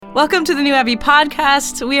Welcome to the New Abbey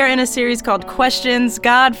podcast. We are in a series called Questions,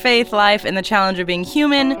 God, Faith, Life, and the Challenge of Being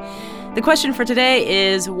Human. The question for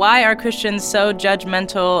today is, why are Christians so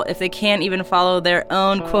judgmental if they can't even follow their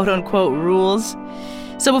own quote-unquote rules?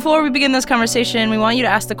 So before we begin this conversation, we want you to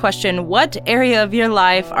ask the question, what area of your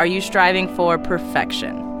life are you striving for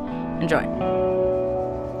perfection? Enjoy.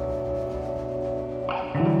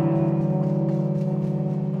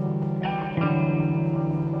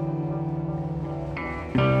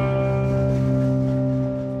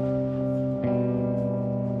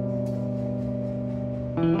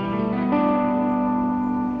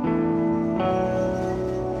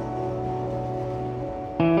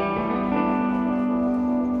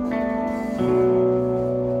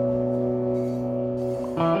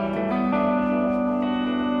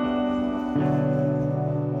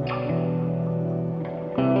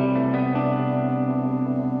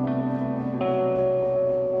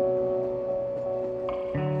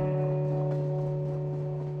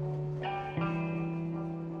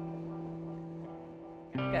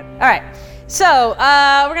 All right, so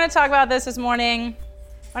we're going to talk about this morning.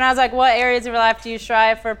 When I was like, what areas of your life do you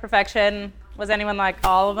strive for perfection? Was anyone like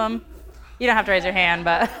all of them? You don't have to raise your hand,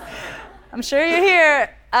 but I'm sure you're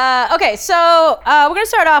here. Okay, so we're going to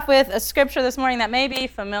start off with a scripture this morning that may be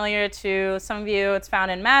familiar to some of you. It's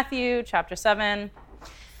found in Matthew chapter 7.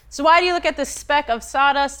 So why do you look at the speck of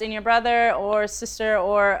sawdust in your brother or sister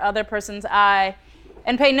or other person's eye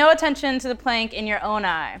and pay no attention to the plank in your own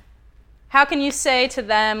eye? How can you say to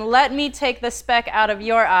them, let me take the speck out of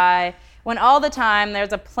your eye, when all the time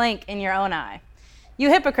there's a plank in your own eye? You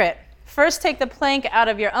hypocrite, first take the plank out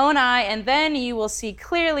of your own eye, and then you will see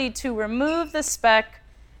clearly to remove the speck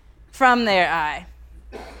from their eye.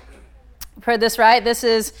 You've heard this, right?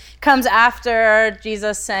 This comes after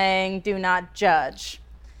Jesus saying, do not judge,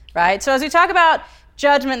 right? So as we talk about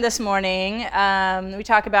judgment this morning, we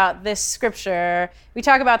talk about this scripture, we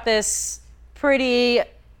talk about this pretty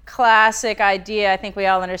classic idea I think we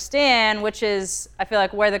all understand, which is, I feel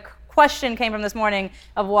like, where the question came from this morning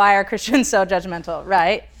of why are Christians so judgmental,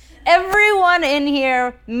 right? Everyone in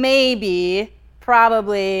here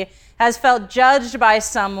probably has felt judged by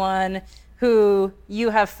someone who you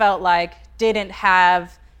have felt like didn't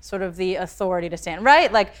have sort of the authority to stand,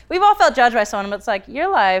 right? Like, we've all felt judged by someone, but it's like, your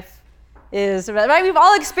life is, right? We've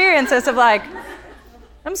all experienced this of like,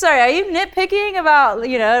 I'm sorry, are you nitpicking about,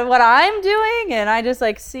 what I'm doing? And I just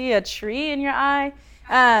see a tree in your eye.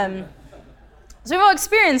 So we've all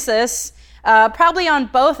experienced this, probably on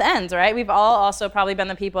both ends, right? We've all also probably been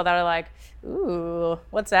the people that are like, ooh,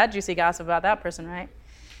 what's that juicy gossip about that person, right?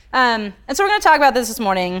 And so we're going to talk about this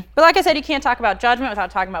morning. But like I said, you can't talk about judgment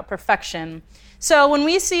without talking about perfection. So when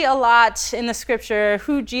we see a lot in the scripture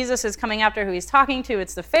who Jesus is coming after, who he's talking to,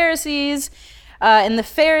 it's the Pharisees. And the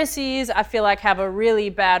Pharisees, I feel like, have a really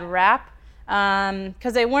bad rap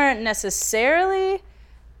because they weren't necessarily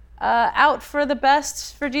out for the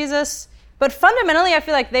best for Jesus. But fundamentally, I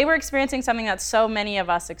feel like they were experiencing something that so many of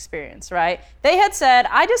us experience, right? They had said,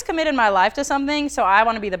 I just committed my life to something, so I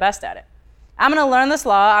want to be the best at it. I'm going to learn this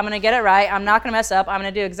law. I'm going to get it right. I'm not going to mess up. I'm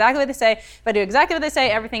going to do exactly what they say. If I do exactly what they say,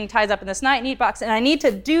 everything ties up in this neat box, and I need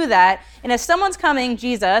to do that. And if someone's coming,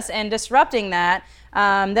 Jesus, and disrupting that,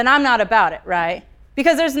 then I'm not about it, right?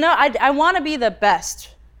 Because I want to be the best,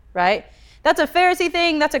 right? That's a Pharisee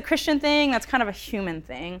thing, that's a Christian thing, that's kind of a human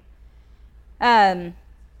thing.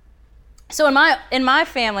 So in my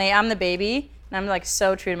family, I'm the baby, and I'm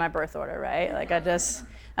so true to my birth order, right?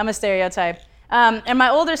 I'm a stereotype. And my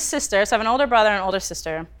older sister, so I have an older brother and an older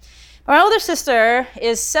sister. My older sister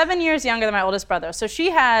is 7 years younger than my oldest brother. So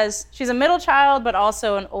she's a middle child, but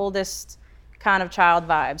also an oldest kind of child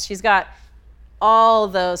vibes. She's got all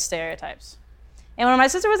those stereotypes. And when my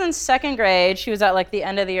sister was in second grade, she was at the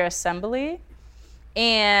end of the year assembly.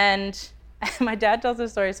 And my dad tells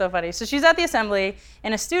this story so funny. So she's at the assembly,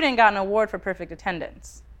 and a student got an award for perfect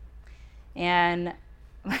attendance. And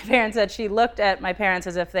my parents said she looked at my parents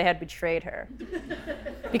as if they had betrayed her.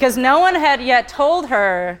 Because no one had yet told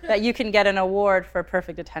her that you can get an award for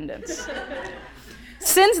perfect attendance.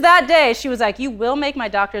 Since that day, she was like, you will make my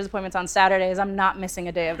doctor's appointments on Saturdays. I'm not missing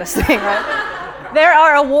a day of this thing, right? There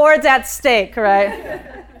are awards at stake,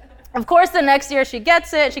 right? Of course, the next year she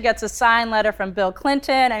gets it. She gets a signed letter from Bill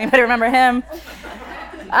Clinton. Anybody remember him?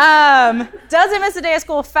 Doesn't miss a day of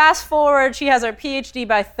school. Fast forward, she has her PhD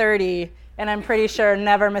by 30, and I'm pretty sure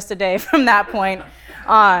never missed a day from that point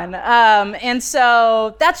on. And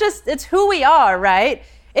so it's who we are, right?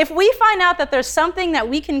 If we find out that there's something that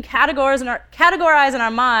we can categorize in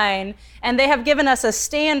our mind, and they have given us a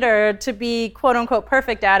standard to be quote unquote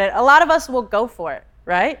perfect at it, a lot of us will go for it,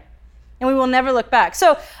 right? and we will never look back.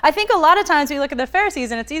 So I think a lot of times we look at the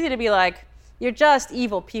Pharisees and it's easy to be like, you're just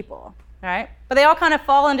evil people, right? But they all kind of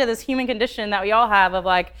fall into this human condition that we all have of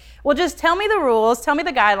like, well, just tell me the rules, tell me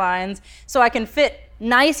the guidelines so I can fit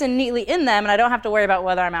nice and neatly in them and I don't have to worry about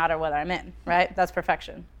whether I'm out or whether I'm in, right? That's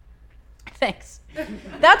perfection. Thanks.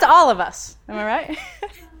 That's all of us, am I right?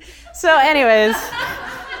 So anyways.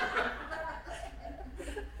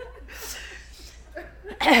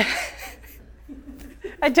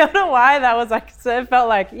 I don't know why that was like, so it felt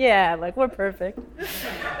like, yeah, like we're perfect.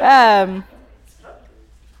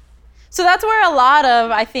 So that's where a lot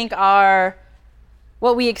of, I think,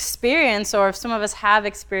 what we experience, or if some of us have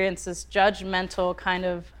experienced this judgmental kind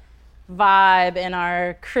of vibe in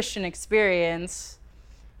our Christian experience,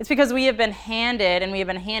 it's because we have been handed and we have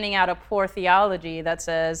been handing out a poor theology that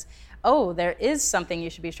says, oh, there is something you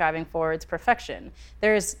should be striving for, it's perfection.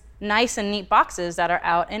 There's nice and neat boxes that are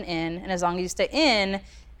out and in, and as long as you stay in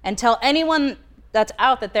and tell anyone that's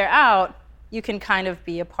out that they're out, you can kind of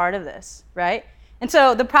be a part of this, right? And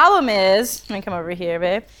so the problem is, let me come over here,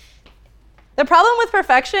 babe. The problem with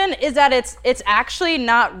perfection is that it's actually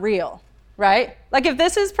not real, right? Like if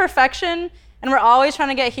this is perfection and we're always trying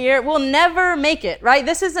to get here, we'll never make it, right?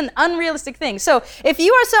 This is an unrealistic thing. So if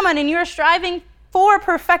you are someone and you're striving for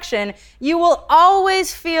perfection, you will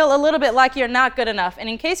always feel a little bit like you're not good enough. And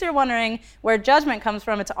in case you're wondering where judgment comes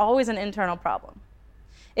from, it's always an internal problem.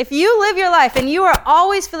 If you live your life and you are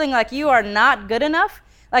always feeling like you are not good enough,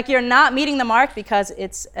 like you're not meeting the mark because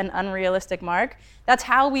it's an unrealistic mark, that's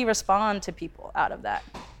how we respond to people out of that.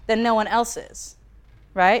 Then no one else is,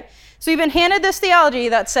 right? So you've been handed this theology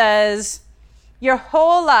that says your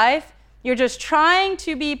whole life you're just trying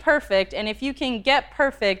to be perfect, and if you can get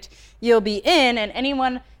perfect, you'll be in, and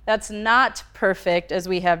anyone that's not perfect, as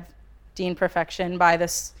we have deemed perfection by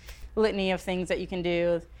this litany of things that you can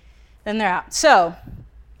do, then they're out. So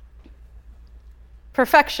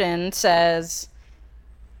perfection says,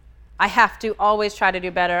 I have to always try to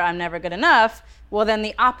do better, I'm never good enough. Well, then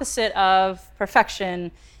the opposite of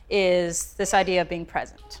perfection is this idea of being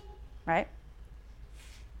present, right?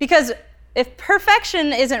 Because if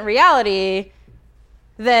perfection isn't reality,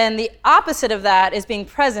 then the opposite of that is being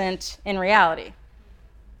present in reality.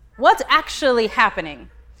 What's actually happening?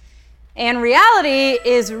 And reality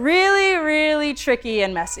is really, really tricky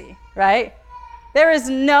and messy, right? There is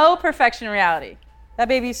no perfection in reality. That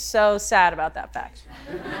baby's so sad about that fact.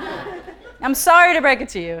 I'm sorry to break it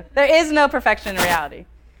to you. There is no perfection in reality,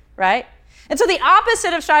 right? And so the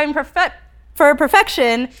opposite of striving for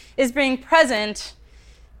perfection is being present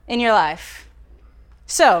in your life.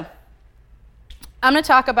 So I'm going to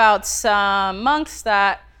talk about some monks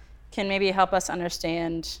that can maybe help us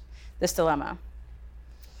understand this dilemma.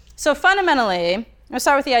 So fundamentally, I'm going to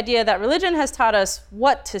start with the idea that religion has taught us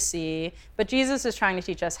what to see, but Jesus is trying to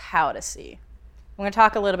teach us how to see. We're going to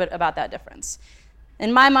talk a little bit about that difference.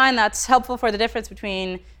 In my mind, that's helpful for the difference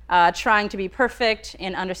between trying to be perfect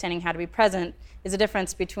and understanding how to be present is a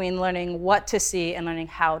difference between learning what to see and learning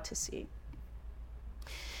how to see.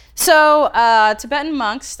 So Tibetan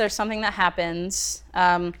monks, there's something that happens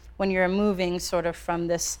when you're moving sort of from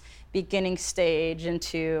this beginning stage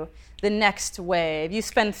into the next wave. You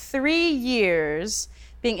spend 3 years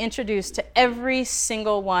being introduced to every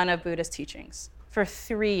single one of Buddha's teachings for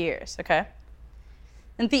 3 years, okay?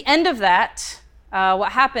 And at the end of that,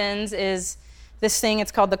 what happens is this thing,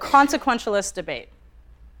 it's called the consequentialist debate.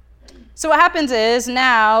 So what happens is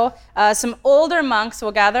now some older monks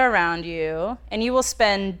will gather around you and you will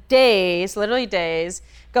spend days, literally days,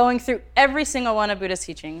 going through every single one of Buddha's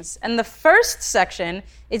teachings. And the first section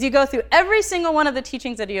is you go through every single one of the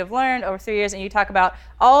teachings that you have learned over 3 years and you talk about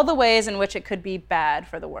all the ways in which it could be bad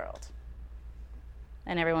for the world.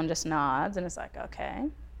 And everyone just nods and it's like, okay.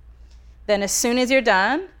 Then as soon as you're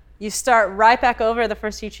done, you start right back over the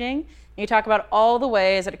first teaching and you talk about all the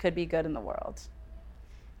ways that it could be good in the world.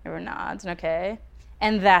 Everyone nods, okay.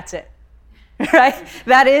 And that's it, right?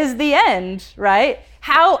 That is the end, right?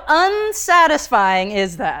 How unsatisfying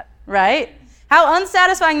is that, right? How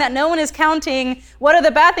unsatisfying that no one is counting what are the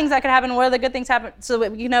bad things that could happen, what are the good things happen, so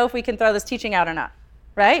that you know if we can throw this teaching out or not,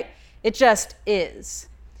 right? It just is.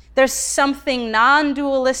 There's something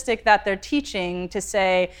non-dualistic that they're teaching to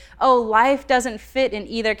say, oh, life doesn't fit in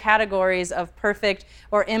either categories of perfect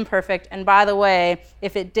or imperfect. And by the way,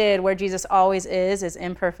 if it did, where Jesus always is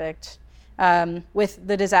imperfect, with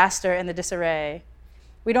the disaster and the disarray.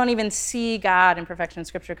 We don't even see God in perfection in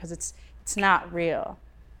Scripture because it's not real.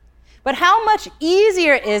 But how much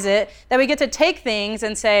easier is it that we get to take things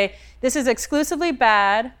and say, this is exclusively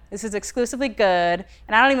bad, this is exclusively good,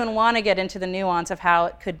 and I don't even want to get into the nuance of how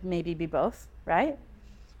it could maybe be both, right?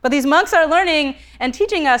 But these monks are learning and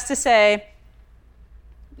teaching us to say,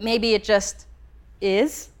 maybe it just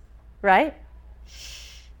is, right?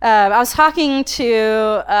 I was talking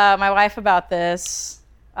to my wife about this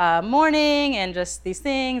morning and just these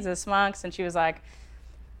things, this monks, and she was like,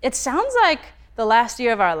 it sounds like the last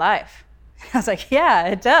year of our life. I was like, yeah,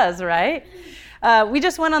 it does, right? We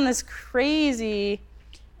just went on this crazy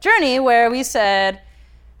journey where we said,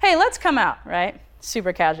 hey, let's come out, right?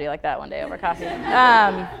 Super casually like that one day over coffee.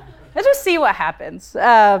 Let's just see what happens.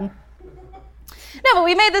 No, but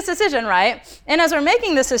we made this decision, right? And as we're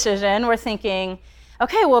making this decision, we're thinking,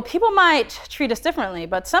 okay, well, people might treat us differently,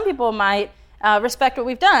 but some people might respect what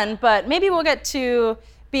we've done, but maybe we'll get to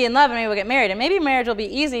be in love and maybe we'll get married, and maybe marriage will be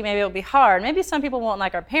easy, maybe it'll be hard. Maybe some people won't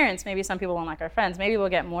like our parents, maybe some people won't like our friends. Maybe we'll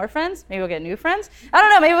get more friends, maybe we'll get new friends. I don't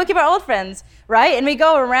know, maybe we'll keep our old friends, right? And we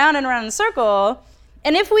go around and around in a circle.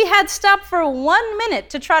 And if we had stopped for 1 minute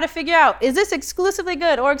to try to figure out, is this exclusively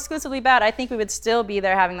good or exclusively bad, I think we would still be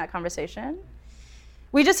there having that conversation.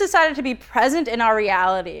 We just decided to be present in our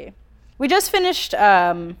reality. We just finished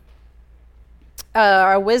our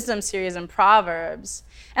wisdom series in Proverbs.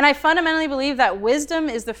 And I fundamentally believe that wisdom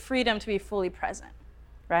is the freedom to be fully present,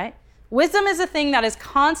 right? Wisdom is the thing that is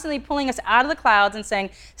constantly pulling us out of the clouds and saying,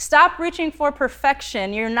 stop reaching for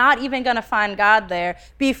perfection. You're not even going to find God there.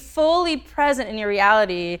 Be fully present in your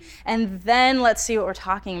reality, and then let's see what we're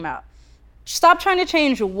talking about. Stop trying to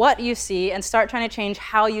change what you see and start trying to change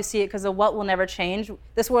how you see it, because the what will never change.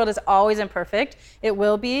 This world is always imperfect. It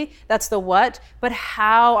will be. That's the what. But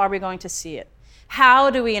how are we going to see it? How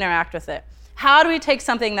do we interact with it? How do we take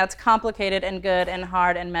something that's complicated and good and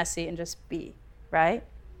hard and messy and just be, right?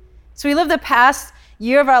 So we lived the past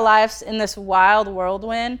year of our lives in this wild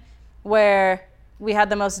whirlwind where we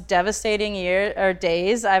had the most devastating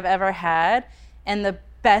days I've ever had, and the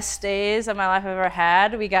best days of my life I've ever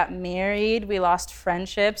had. We got married, we lost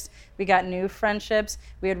friendships, we got new friendships,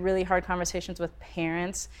 we had really hard conversations with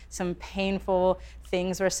parents, some painful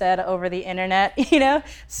things were said over the internet,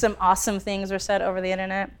 some awesome things were said over the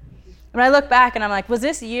internet. When I look back and I'm like, was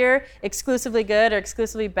this year exclusively good or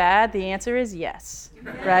exclusively bad? The answer is yes,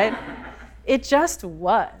 right? It just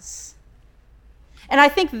was. And I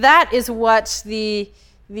think that is what the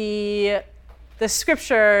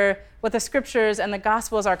scripture, what the scriptures and the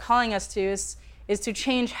gospels are calling us to is to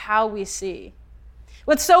change how we see.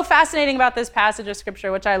 What's so fascinating about this passage of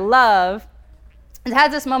scripture, which I love, it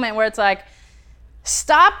has this moment where it's like,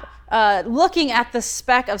 stop looking at the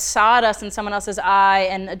speck of sawdust in someone else's eye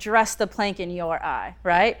and address the plank in your eye,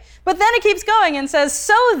 right? But then it keeps going and says,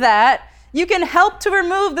 so that you can help to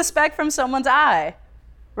remove the speck from someone's eye,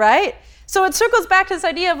 right? So it circles back to this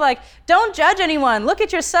idea of like, don't judge anyone, look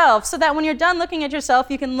at yourself, so that when you're done looking at yourself,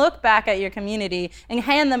 you can look back at your community and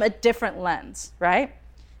hand them a different lens, right?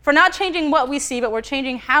 If we're not changing what we see, but we're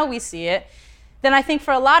changing how we see it, then I think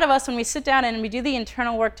for a lot of us, when we sit down and we do the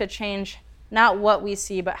internal work to change not what we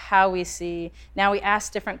see, but how we see, now we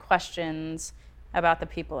ask different questions about the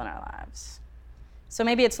people in our lives. So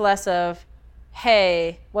maybe it's less of,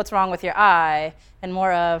 hey, what's wrong with your eye? And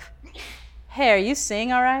more of, hey, are you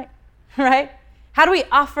seeing all right? Right? How do we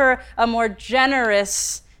offer a more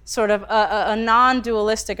generous, sort of a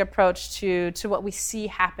non-dualistic approach to what we see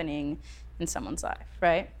happening in someone's life,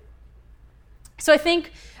 right? So I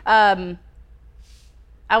think I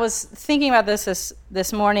was thinking about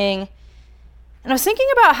this morning, and I was thinking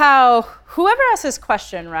about how whoever asks this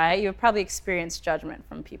question, right, you've probably experienced judgment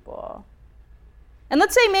from people. And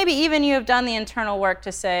let's say maybe even you have done the internal work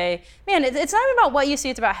to say, man, it's not about what you see,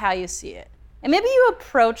 it's about how you see it. And maybe you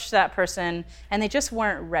approach that person and they just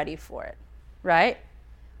weren't ready for it, right?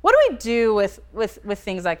 What do we do with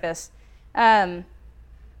things like this?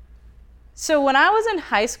 So when I was in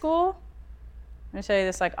high school, let me tell you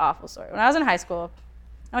this like awful story. When I was in high school,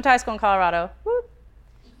 I went to high school in Colorado. Whoop.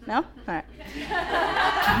 No? All right.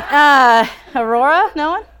 Aurora?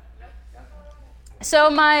 No one? So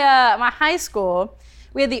my high school,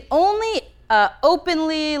 we had the only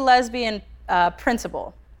openly lesbian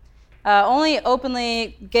principal. Only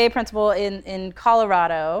openly gay principal in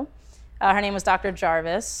Colorado. Her name was Dr.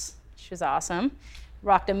 Jarvis. She was awesome.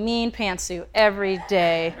 Rocked a mean pantsuit every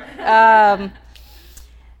day.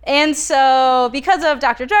 And so because of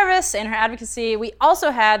Dr. Jarvis and her advocacy, we also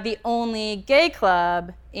had the only gay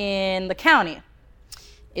club in the county.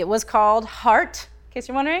 It was called HEART, in case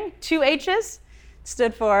you're wondering. 2 H's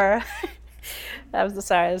stood for, it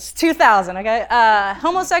was 2000, okay?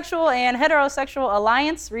 Homosexual and Heterosexual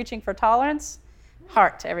Alliance Reaching for Tolerance.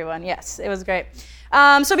 HEART, everyone, yes, it was great.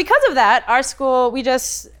 So because of that, our school, we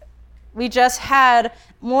just had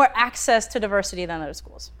more access to diversity than other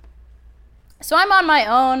schools. So I'm on my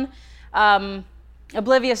own,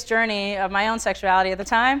 oblivious journey of my own sexuality at the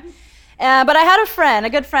time. But I had a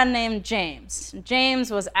good friend named James.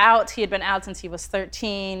 James was out. He had been out since he was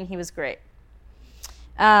 13. He was great.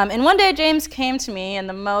 And one day James came to me in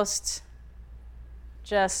the most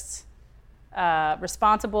just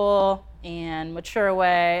responsible and mature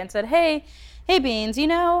way and said, hey Beans, you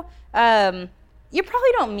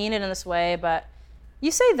probably don't mean it in this way, but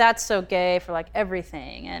you say that's so gay for like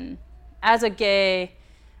everything. And as a gay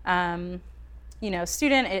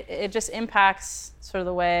student, it just impacts sort of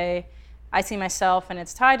the way I see myself, and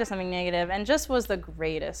it's tied to something negative, and just was the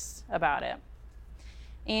greatest about it.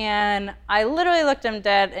 And I literally looked him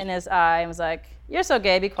dead in his eye and was like, you're so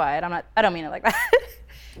gay, be quiet. I don't mean it like that.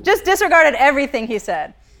 Just disregarded everything he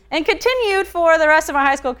said and continued for the rest of my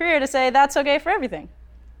high school career to say that's so gay for everything,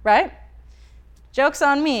 right? Joke's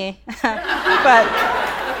on me, but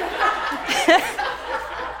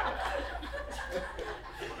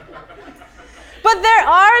but there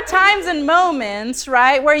are times and moments,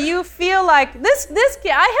 right, where you feel like this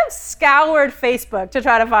I have scoured Facebook to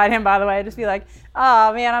try to find him, by the way, just be like,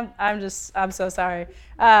 oh man, I'm so sorry.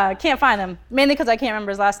 Can't find him, mainly because I can't remember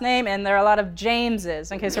his last name, and there are a lot of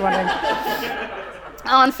Jameses, in case you're wondering,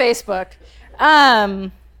 on Facebook.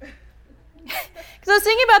 Because I was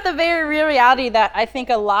thinking about the very real reality that I think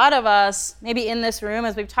a lot of us, maybe in this room,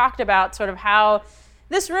 as we've talked about, sort of how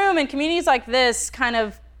this room and communities like this kind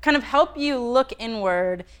of help you look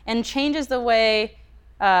inward and changes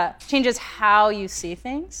how you see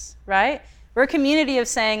things, right? We're a community of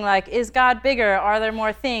saying, like, is God bigger? Are there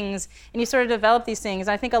more things? And you sort of develop these things.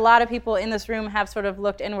 And I think a lot of people in this room have sort of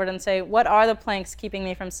looked inward and say, what are the planks keeping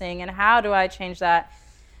me from seeing, and how do I change that?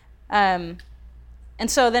 And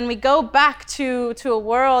so then we go back to a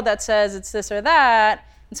world that says it's this or that,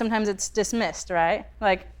 and sometimes it's dismissed, right?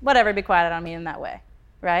 Like, whatever, be quiet, I don't mean in that way,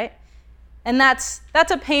 right? And that's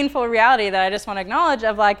a painful reality that I just want to acknowledge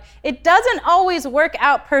of, like, it doesn't always work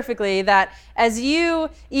out perfectly, that as you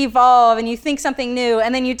evolve and you think something new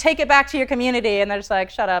and then you take it back to your community and they're just like,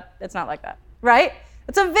 shut up, it's not like that, right?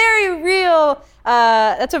 It's a very real,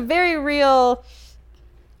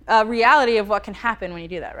 reality of what can happen when you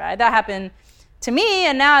do that, right? That happened to me,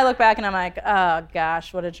 and now I look back and I'm like, oh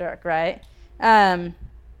gosh, what a jerk, right? But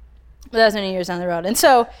that's many years down the road. And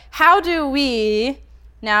so how do we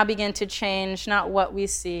now begin to change not what we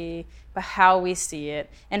see, but how we see it,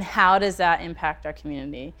 and how does that impact our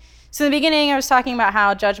community? So in the beginning, I was talking about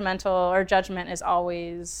how judgment is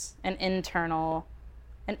always an internal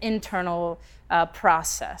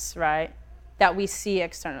process, right, that we see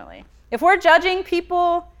externally. If we're judging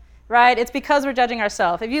people, right, it's because we're judging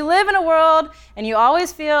ourselves. If you live in a world and you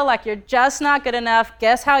always feel like you're just not good enough,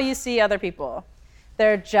 guess how you see other people?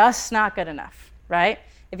 They're just not good enough, right?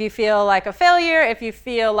 If you feel like a failure, if you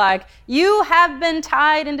feel like you have been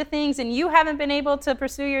tied into things and you haven't been able to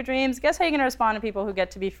pursue your dreams, guess how you're going to respond to people who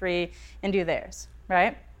get to be free and do theirs,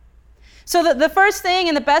 right? So the first thing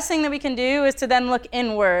and the best thing that we can do is to then look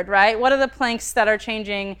inward, right? What are the planks that are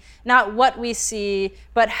changing, not what we see,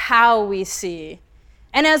 but how we see?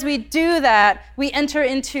 And as we do that, we enter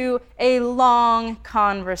into a long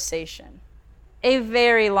conversation, a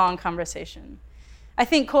very long conversation. I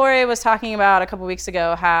think Corey was talking about a couple weeks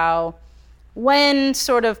ago how when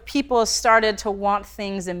sort of people started to want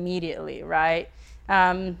things immediately, right?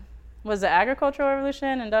 Was it agricultural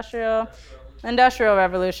revolution, industrial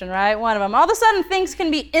revolution, right? One of them. All of a sudden, things can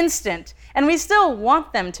be instant, and we still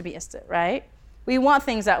want them to be instant, right? We want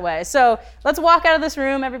things that way. So let's walk out of this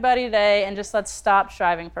room, everybody, today, and just let's stop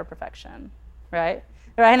striving for perfection, right?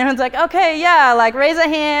 Right? And everyone's like, okay, yeah, like raise a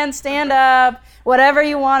hand, stand up, whatever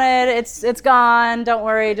you wanted, it's gone, don't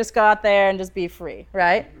worry, just go out there and just be free,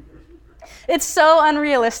 right? It's so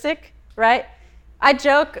unrealistic, right? I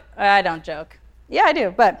don't joke. Yeah, I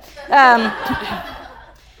do, but I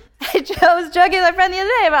was joking with my friend the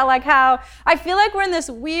other day about like how I feel like we're in this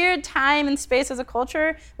weird time and space as a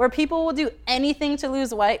culture where people will do anything to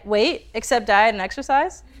lose weight except diet and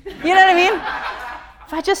exercise. You know what I mean?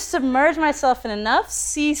 If I just submerge myself in enough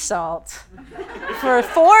sea salt for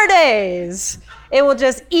 4 days, it will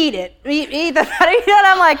just eat the butter. You know, and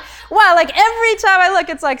I'm like, wow, like every time I look,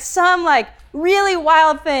 it's like some like really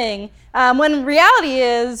wild thing. When reality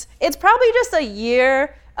is, it's probably just a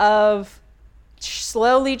year of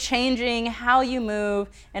slowly changing how you move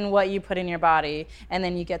and what you put in your body, and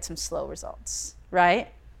then you get some slow results, right?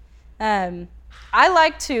 I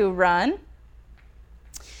like to run.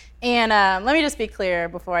 And let me just be clear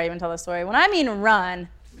before I even tell the story. When I mean run,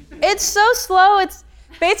 it's so slow, it's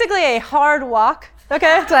basically a hard walk,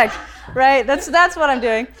 okay? It's like, right, that's what I'm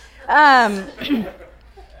doing. But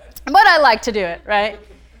I like to do it, right?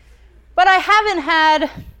 But I haven't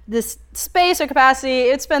had this space or capacity.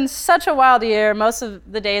 It's been such a wild year. Most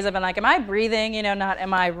of the days I've been like, am I breathing? Not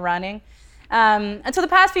am I running? And so the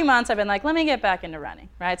past few months I've been like, let me get back into running,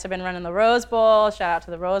 right? So I've been running the Rose Bowl. Shout out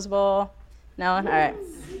to the Rose Bowl. No? All right.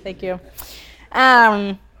 Thank you. So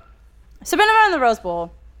I've been running the Rose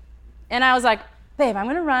Bowl. And I was like, babe, I'm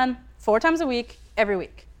going to run 4 times a week, every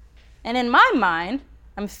week. And in my mind,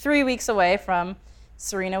 I'm 3 weeks away from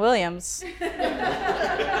Serena Williams.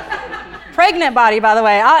 Pregnant body, by the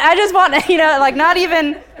way. I just want, like not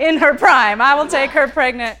even in her prime. I will take her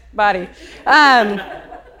pregnant body. And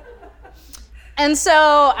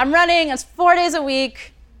so I'm running, it's 4 days a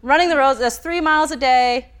week, running the roads, that's 3 miles a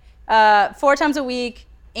day, 4 times a week,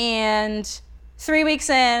 and 3 weeks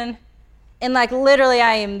in, and like literally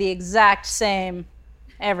I am the exact same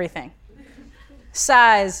everything.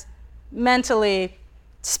 Size, mentally,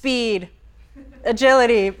 speed,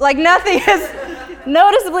 agility, like nothing has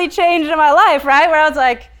noticeably changed in my life, right? Where I was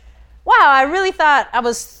like, wow, I really thought I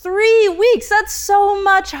was 3 weeks. That's so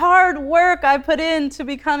much hard work I put into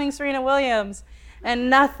becoming Serena Williams and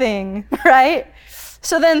nothing, right?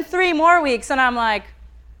 So then 3 more weeks and I'm like,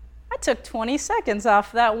 I took 20 seconds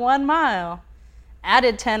off that 1 mile.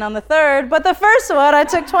 Added 10 on the third, but the first one I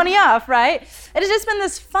took 20 off, right? It has just been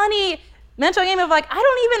this funny mental game of like, I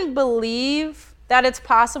don't even believe that it's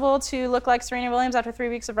possible to look like Serena Williams after 3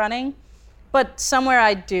 weeks of running, but somewhere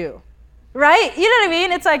I do, right? You know what I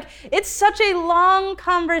mean? It's like, it's such a long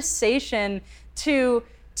conversation to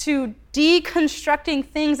deconstructing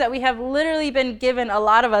things that we have literally been given, a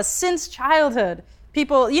lot of us, since childhood.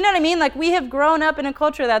 People, you know what I mean? Like we have grown up in a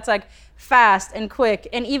culture that's like fast and quick,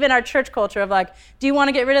 and even our church culture of like, do you want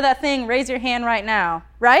to get rid of that thing? Raise your hand right now,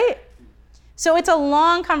 right? So it's a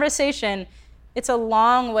long conversation. It's a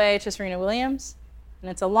long way to Serena Williams, and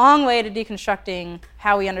it's a long way to deconstructing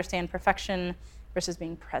how we understand perfection versus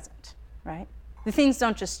being present, right? The things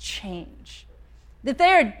don't just change. That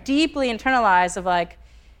they are deeply internalized of like,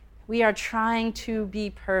 we are trying to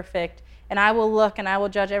be perfect, and I will look and I will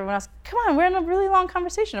judge everyone else. Come on, we're in a really long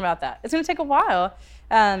conversation about that. It's going to take a while.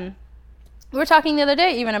 We were talking the other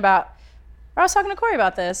day even about, or I was talking to Corey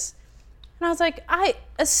about this, and I was like,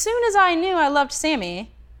 as soon as I knew I loved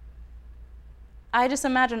Sammy, I just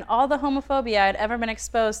imagined all the homophobia I'd ever been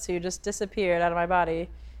exposed to just disappeared out of my body.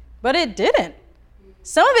 But it didn't.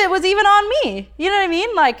 Some of it was even on me. You know what I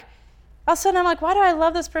mean? Like, all of a sudden I'm like, why do I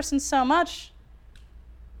love this person so much?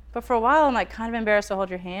 But for a while I'm like kind of embarrassed to hold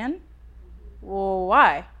your hand. Well,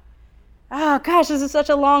 why? Oh gosh, this is such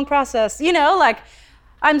a long process. Like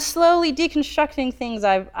I'm slowly deconstructing things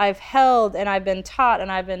I've held and I've been taught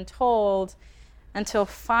and I've been told until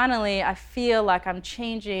finally I feel like I'm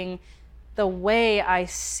changing the way I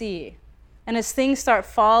see. And as things start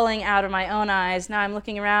falling out of my own eyes, now I'm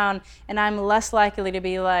looking around and I'm less likely to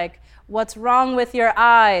be like, what's wrong with your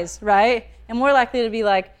eyes, right? And more likely to be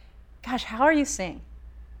like, gosh, how are you seeing?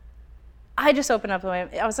 I just opened up the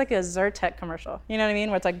way. I was like a Zyrtec commercial, you know what I mean?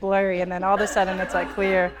 Where it's like blurry and then all of a sudden it's like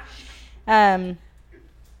clear.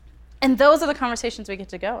 And those are the conversations we get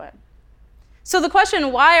to go in. So the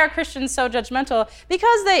question, why are Christians so judgmental?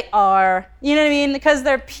 Because they are, you know what I mean? Because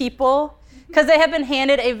they're people. Because they have been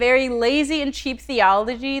handed a very lazy and cheap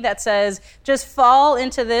theology that says, just fall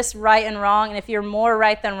into this right and wrong, and if you're more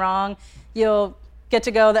right than wrong, you'll get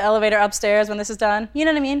to go the elevator upstairs when this is done. You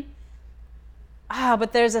know what I mean?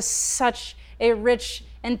 But there's such a rich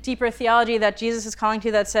and deeper theology that Jesus is calling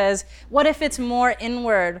to that says, what if it's more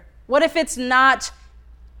inward? What if it's not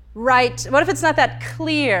right? What if it's not that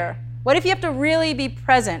clear? What if you have to really be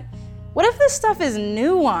present? What if this stuff is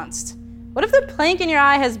nuanced? What if the plank in your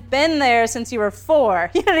eye has been there since you were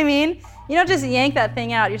 4? You know what I mean? You don't just yank that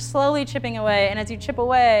thing out. You're slowly chipping away. And as you chip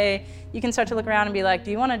away, you can start to look around and be like,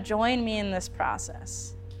 do you want to join me in this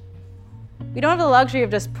process? We don't have the luxury of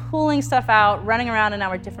just pulling stuff out, running around, and now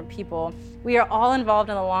we're different people. We are all involved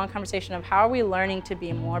in the long conversation of how are we learning to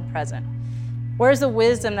be more present? Where's the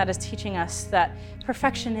wisdom that is teaching us that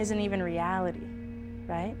perfection isn't even reality,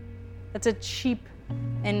 right? That's a cheap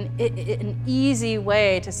and an easy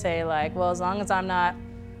way to say like, well, as long as I'm not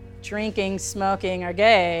drinking, smoking, or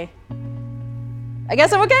gay, I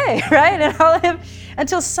guess I'm okay, right? And I'll live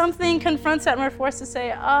until something confronts that and we're forced to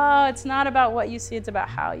say, oh, it's not about what you see, it's about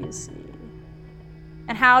how you see.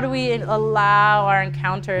 And how do we allow our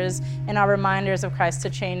encounters and our reminders of Christ to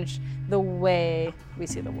change the way we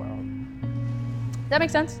see the world? Does that make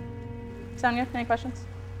sense? Sound good? Any questions?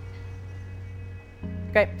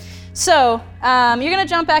 Great. So you're going to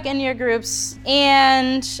jump back into your groups,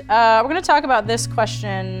 and we're going to talk about this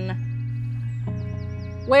question.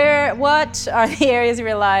 What are the areas of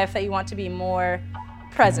your life that you want to be more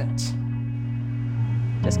present?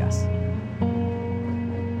 Discuss.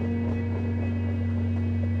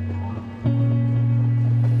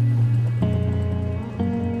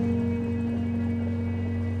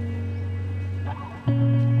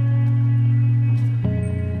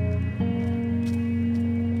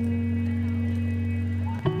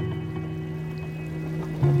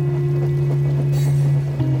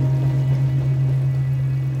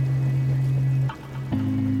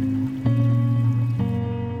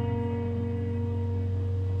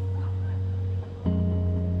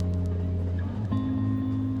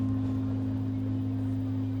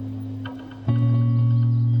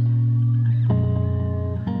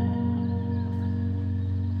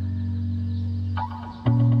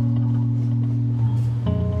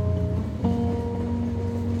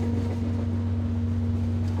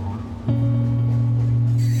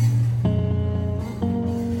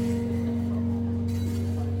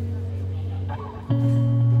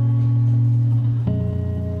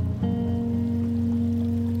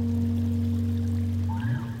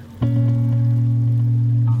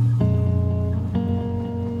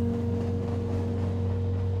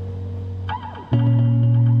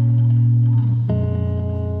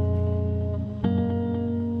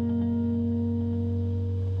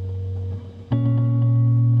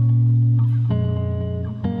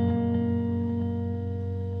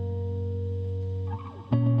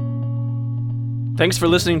 Thanks for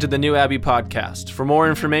listening to the New Abbey podcast. For more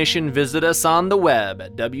information, visit us on the web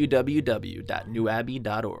at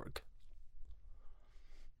www.newabbey.org.